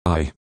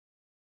I.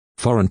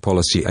 Foreign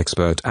policy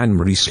expert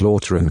Anne-Marie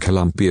Slaughter and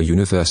Columbia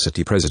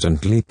University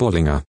President Lee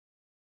Bollinger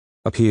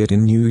appeared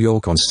in New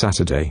York on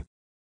Saturday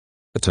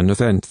at an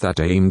event that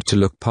aimed to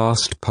look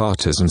past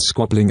partisan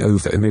squabbling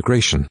over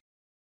immigration,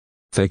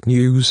 fake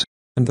news,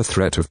 and the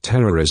threat of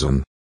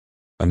terrorism.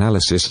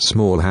 Analysis: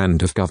 small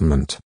hand of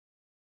government.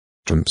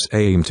 Trump's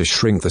aim to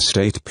shrink the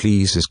state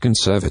pleases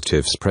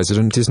conservatives.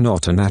 President is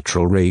not a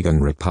natural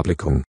Reagan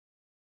Republican.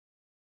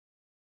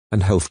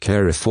 And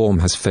healthcare reform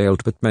has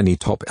failed, but many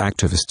top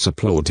activists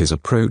applaud his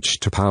approach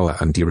to power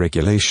and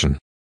deregulation.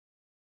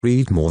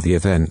 Read more. The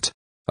event,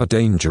 A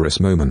Dangerous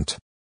Moment,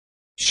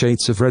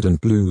 Shades of Red and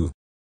Blue,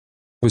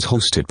 was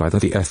hosted by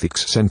the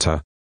Ethics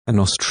Centre, an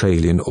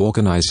Australian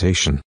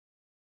organisation,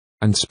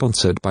 and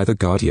sponsored by The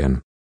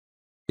Guardian.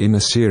 In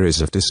a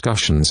series of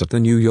discussions at the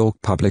New York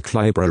Public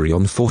Library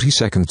on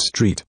 42nd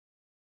Street,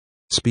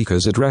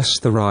 speakers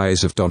addressed the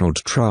rise of Donald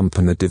Trump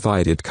and the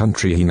divided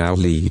country he now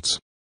leads.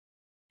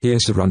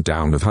 Here's a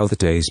rundown of how the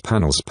day's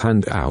panels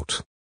panned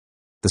out.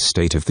 The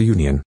State of the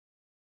Union,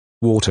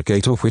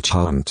 Watergate or Witch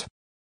Hunt.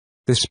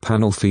 This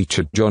panel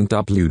featured John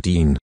W.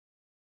 Dean,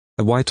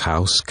 a White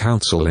House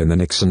counsel in the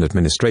Nixon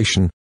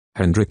administration,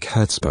 Hendrik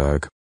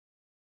Hertzberg,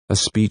 a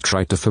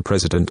speechwriter for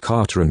President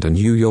Carter and a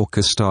New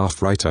Yorker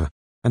staff writer,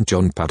 and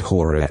John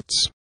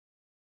Podhoretz,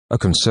 a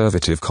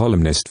conservative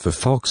columnist for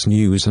Fox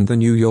News and the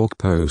New York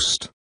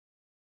Post.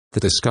 The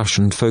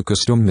discussion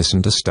focused on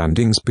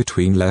misunderstandings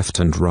between left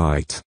and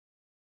right,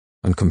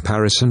 and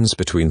comparisons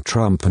between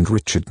Trump and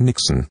Richard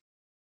Nixon.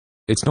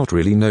 It's not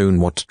really known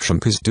what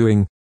Trump is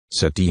doing,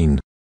 said Dean.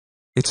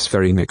 It's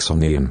very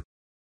Nixonian.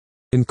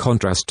 In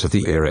contrast to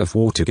the era of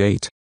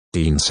Watergate,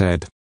 Dean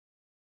said.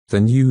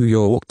 The New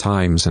York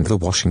Times and the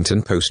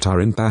Washington Post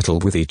are in battle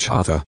with each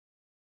other,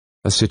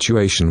 a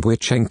situation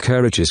which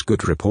encourages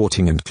good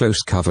reporting and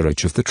close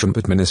coverage of the Trump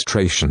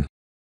administration.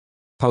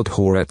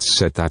 Podhoretz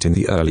said that in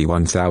the early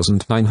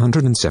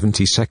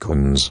 1970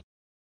 seconds,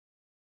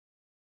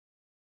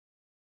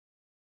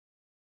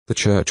 the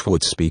church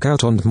would speak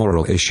out on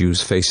moral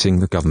issues facing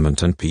the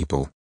government and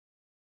people.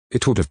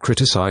 It would have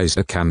criticized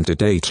a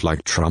candidate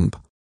like Trump,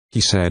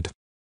 he said,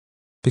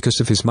 because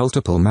of his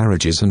multiple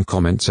marriages and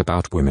comments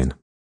about women.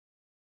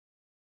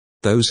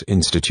 Those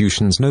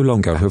institutions no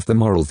longer have the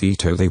moral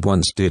veto they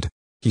once did,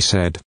 he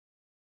said.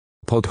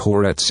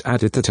 Podhoretz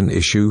added that an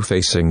issue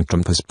facing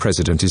Trump as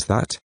president is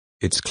that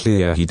it's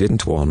clear he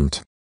didn't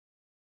want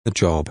the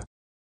job.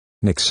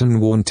 Nixon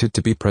wanted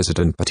to be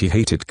president, but he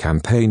hated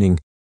campaigning,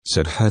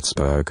 said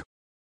Hertzberg.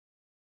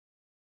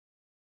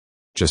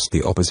 Just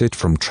the opposite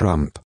from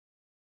Trump.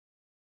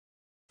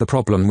 The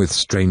problem with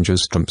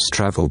strangers: Trump's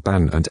travel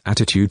ban and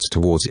attitudes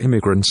towards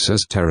immigrants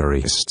as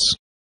terrorists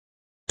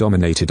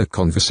dominated a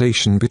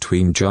conversation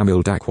between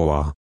Jamil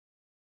Dakwah,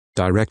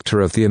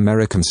 director of the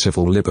American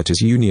Civil Liberties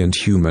Union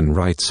Human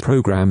Rights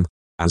Program,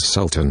 and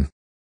Sultan,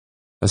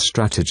 a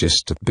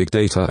strategist at Big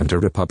Data, and a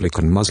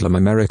Republican Muslim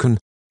American,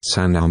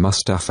 Sana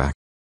Mustafa,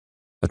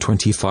 a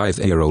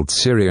 25-year-old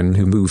Syrian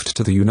who moved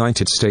to the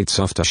United States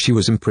after she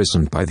was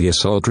imprisoned by the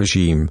Assad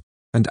regime,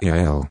 and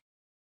Yael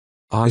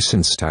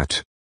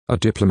Eisenstadt, a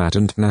diplomat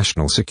and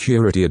national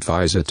security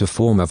advisor to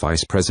former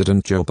Vice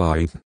President Joe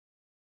Biden.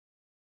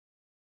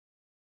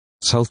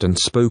 Sultan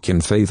spoke in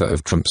favor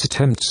of Trump's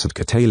attempts at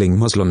curtailing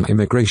Muslim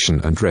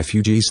immigration and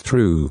refugees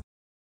through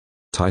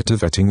tighter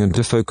vetting and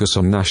a focus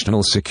on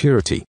national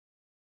security,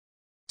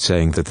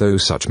 saying that though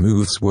such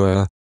moves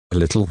were a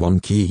little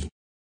wonky,